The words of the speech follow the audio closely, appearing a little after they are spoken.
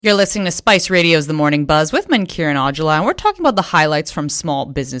You're listening to Spice Radio's The Morning Buzz with Mankira and Aujala, and we're talking about the highlights from Small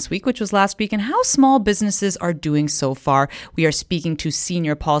Business Week, which was last week, and how small businesses are doing so far. We are speaking to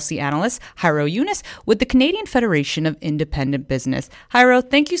Senior Policy Analyst Jairo Yunis with the Canadian Federation of Independent Business. Jairo,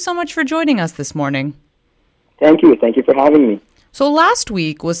 thank you so much for joining us this morning. Thank you. Thank you for having me. So last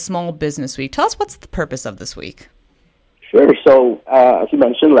week was Small Business Week. Tell us what's the purpose of this week. Sure. So, as you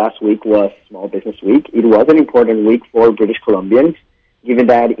mentioned, last week was Small Business Week. It was an important week for British Columbians, given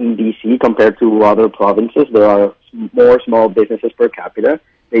that in BC, compared to other provinces, there are more small businesses per capita.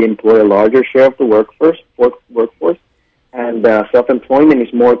 They employ a larger share of the workforce, and self-employment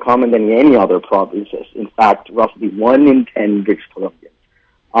is more common than in any other provinces. In fact, roughly 1 in 10 British Columbians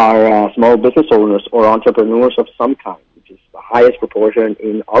are small business owners or entrepreneurs of some kind, which is the highest proportion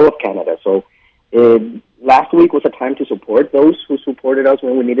in all of Canada. So last week was a time to support those who supported us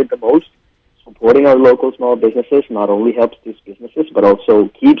when we needed the most. Supporting our local small businesses not only helps these businesses, but also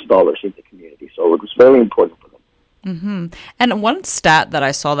keeps dollars in the community. So it was very important for them. Mm-hmm. And one stat that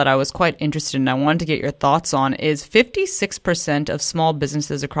I saw that I was quite interested in, I wanted to get your thoughts on, is 56% of small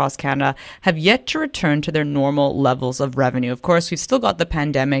businesses across Canada have yet to return to their normal levels of revenue. Of course, we've still got the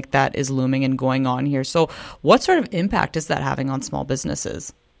pandemic that is looming and going on here. So what sort of impact is that having on small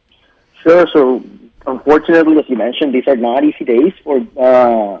businesses? Sure. So unfortunately, as you mentioned, these are not easy days for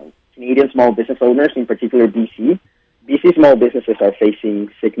Canadian small business owners, in particular BC. BC small businesses are facing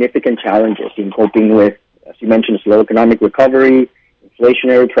significant challenges in coping with, as you mentioned, slow economic recovery,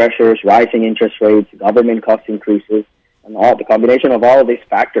 inflationary pressures, rising interest rates, government cost increases, and the combination of all of these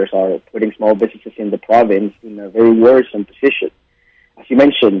factors are putting small businesses in the province in a very worrisome position. As you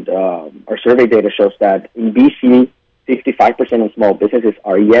mentioned, our survey data shows that in BC, 55% of small businesses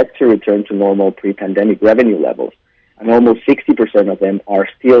are yet to return to normal pre-pandemic revenue levels, and almost 60% of them are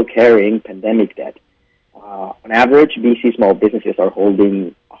still carrying pandemic debt. On average, BC small businesses are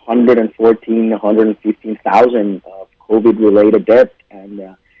holding 115,000 of COVID-related debt, and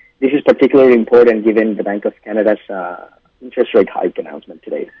this is particularly important given the Bank of Canada's interest rate hike announcement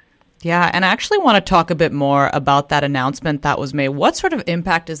today. Yeah, and I actually want to talk a bit more about that announcement that was made. What sort of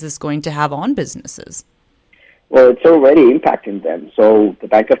impact is this going to have on businesses? Well, it's already impacting them. So the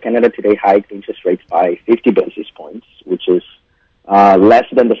Bank of Canada today hiked interest rates by 50 basis points, which is less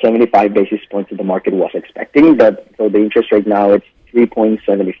than the 75 basis points that the market was expecting. But so the interest rate now it's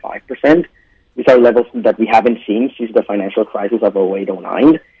 3.75%. These are levels that we haven't seen since the financial crisis of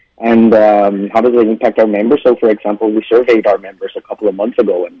 2008-09. And how does it impact our members? So, for example, we surveyed our members a couple of months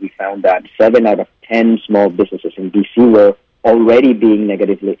ago, and we found that 7 out of 10 small businesses in BC were already being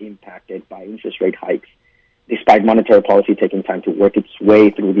negatively impacted by interest rate hikes, despite monetary policy taking time to work its way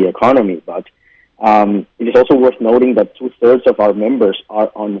through the economy. But it is also worth noting that 2/3 of our members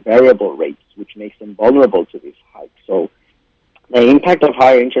are on variable rates, which makes them vulnerable to these hikes. So the impact of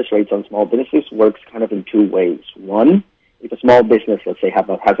higher interest rates on small businesses works kind of in two ways. One, if a small business, let's say, has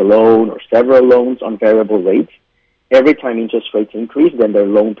a loan or several loans on variable rates, every time interest rates increase, then their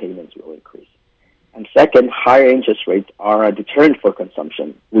loan payments will increase. And second, higher interest rates are a deterrent for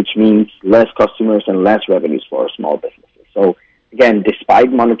consumption, which means less customers and less revenues for our small businesses. So again, despite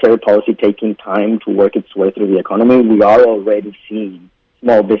monetary policy taking time to work its way through the economy, we are already seeing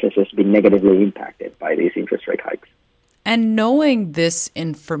small businesses being negatively impacted by these interest rate hikes. And knowing this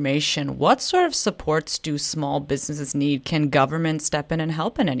information, what sort of supports do small businesses need? Can government step in and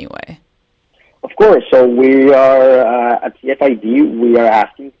help in any way? Of course. So we are, at CFID, we are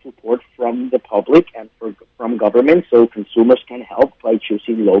asking support from the public and from government so consumers can help by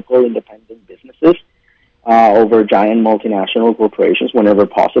choosing local independent businesses over giant multinational corporations whenever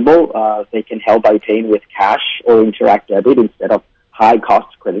possible. They can help by paying with cash or Interact debit instead of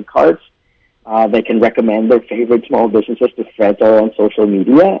high-cost credit cards. They can recommend their favorite small businesses to friends or on social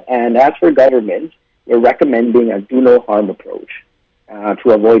media. And as for government, we're recommending a do-no-harm approach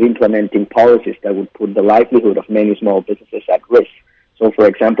to avoid implementing policies that would put the livelihood of many small businesses at risk. So, for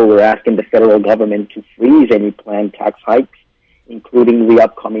example, we're asking the federal government to freeze any planned tax hikes, including the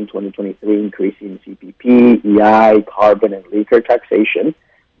upcoming 2023 increase in CPP, EI, carbon, and liquor taxation.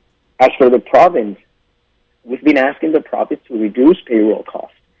 As for the province, we've been asking the province to reduce payroll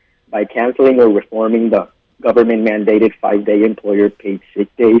costs by canceling or reforming the government-mandated 5-day employer-paid sick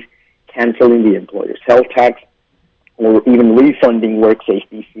days, canceling the employer's health tax, or even refunding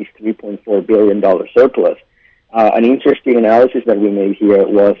WorkSafeBC's $3.4 billion surplus. An interesting analysis that we made here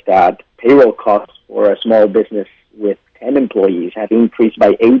was that payroll costs for a small business with 10 employees have increased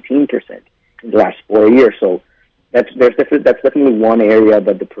by 18% in the last 4 years. So that's definitely one area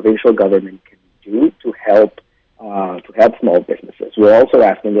that the provincial government can do to help small businesses. We're also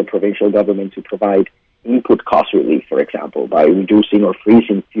asking the provincial government to provide input cost relief, for example, by reducing or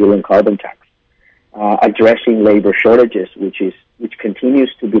freezing fuel and carbon tax, addressing labor shortages, which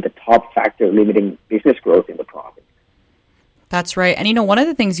continues to be the top factor limiting business growth in the province. That's right. And, one of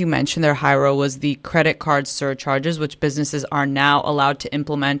the things you mentioned there, Jairo, was the credit card surcharges, which businesses are now allowed to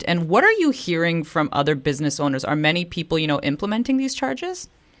implement. And what are you hearing from other business owners? Are many people, implementing these charges?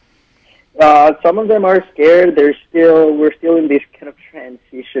 Some of them are scared. We're still in this kind of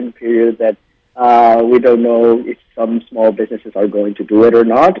transition period that we don't know if some small businesses are going to do it or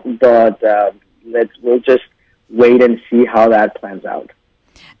not. But we'll just wait and see how that plans out.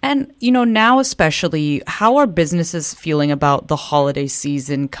 And, now especially, how are businesses feeling about the holiday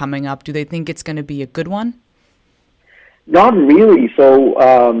season coming up? Do they think it's going to be a good one? Not really.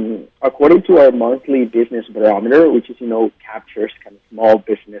 So, according to our monthly business barometer, which is, captures kind of small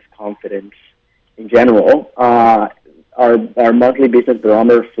business confidence in general, our monthly business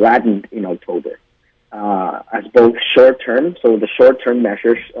barometer flattened in October as both short-term, so the short-term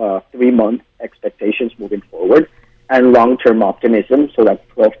measures 3-month expectations moving forward, and long-term optimism, so that's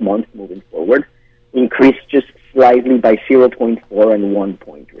 12 months moving forward, increased just slightly by 0.4 and 1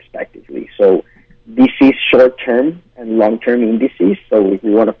 point, respectively. So this is short-term and long-term indices. So if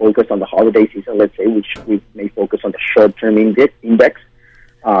we want to focus on the holiday season, let's say, which we may focus on the short-term index,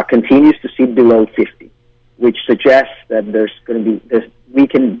 continues to sit below 50, which suggests that there's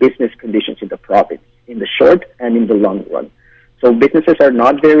weakened business conditions in the province in the short and in the long run. So businesses are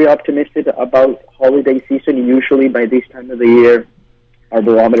not very optimistic about holiday season. Usually by this time of the year, our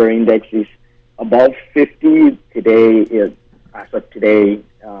barometer index is above 50. As of today,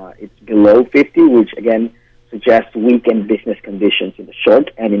 it's below 50, which again suggests weakened business conditions in the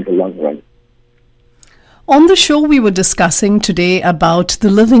short and in the long run. On the show, we were discussing today about the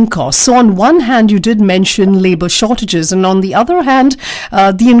living costs. So on one hand, you did mention labor shortages, and on the other hand,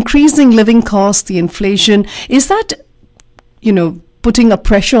 the increasing living costs, the inflation. Is that putting a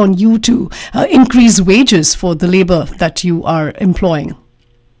pressure on you to increase wages for the labor that you are employing?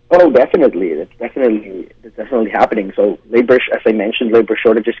 Oh, definitely. That's definitely happening. So labor, as I mentioned, labor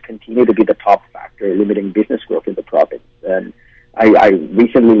shortages continue to be the top factor limiting business growth in the province. And I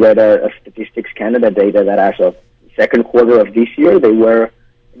recently read a Statistics Canada data that as of second quarter of this year, they were,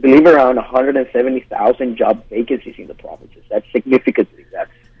 I believe, around 170,000 job vacancies in the provinces. That's significantly.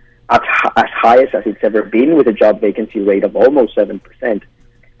 That's as high as it's ever been, with a job vacancy rate of almost 7%.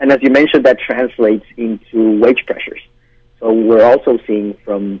 And as you mentioned, that translates into wage pressures. So we're also seeing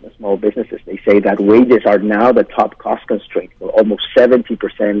from small businesses, they say that wages are now the top cost constraint for almost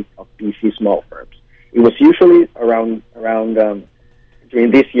 70% of BC small firms. It was usually around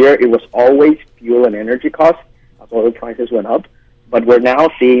during this year, it was always fuel and energy costs as oil prices went up. But we're now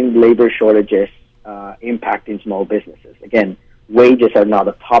seeing labor shortages impacting small businesses. Again, wages are now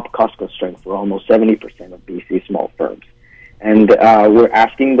the top cost constraint for almost 70% of BC small firms. And we're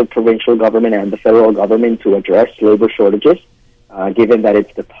asking the provincial government and the federal government to address labor shortages, given that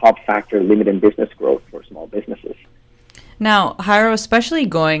it's the top factor limiting business growth for small businesses. Now, Jairo, especially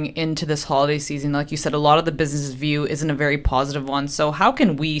going into this holiday season, like you said, a lot of the business view isn't a very positive one. So how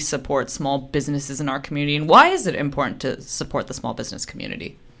can we support small businesses in our community, and why is it important to support the small business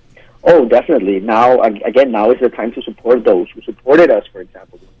community? Oh, definitely. Now is the time to support those who supported us, for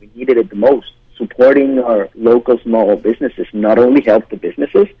example, when we needed it the most. Supporting our local small businesses not only helps the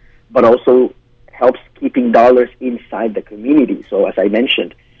businesses, but also helps keeping dollars inside the community. So as I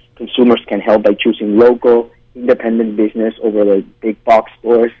mentioned, consumers can help by choosing local, independent business over the big box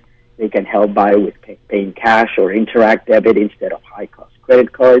stores. They can help buy with paying cash or Interact debit instead of high-cost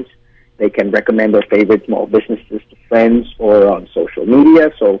credit cards. They can recommend their favorite small businesses to friends or on social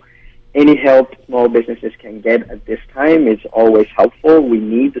media. So any help small businesses can get at this time is always helpful. We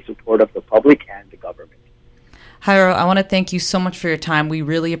need the support of the public and the government. Jairo, I want to thank you so much for your time. We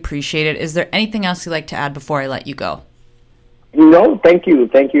really appreciate it. Is there anything else you'd like to add before I let you go? No, thank you.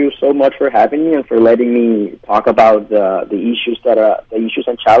 Thank you so much for having me and for letting me talk about the issues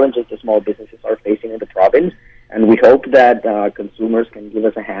and challenges the small businesses are facing in the province. And we hope that consumers can give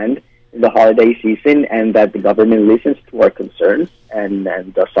us a hand in the holiday season, and that the government listens to our concerns and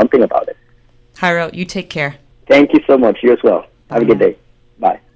does something about it. Jairo, you take care. Thank you so much. You as well. Have a good day. Bye.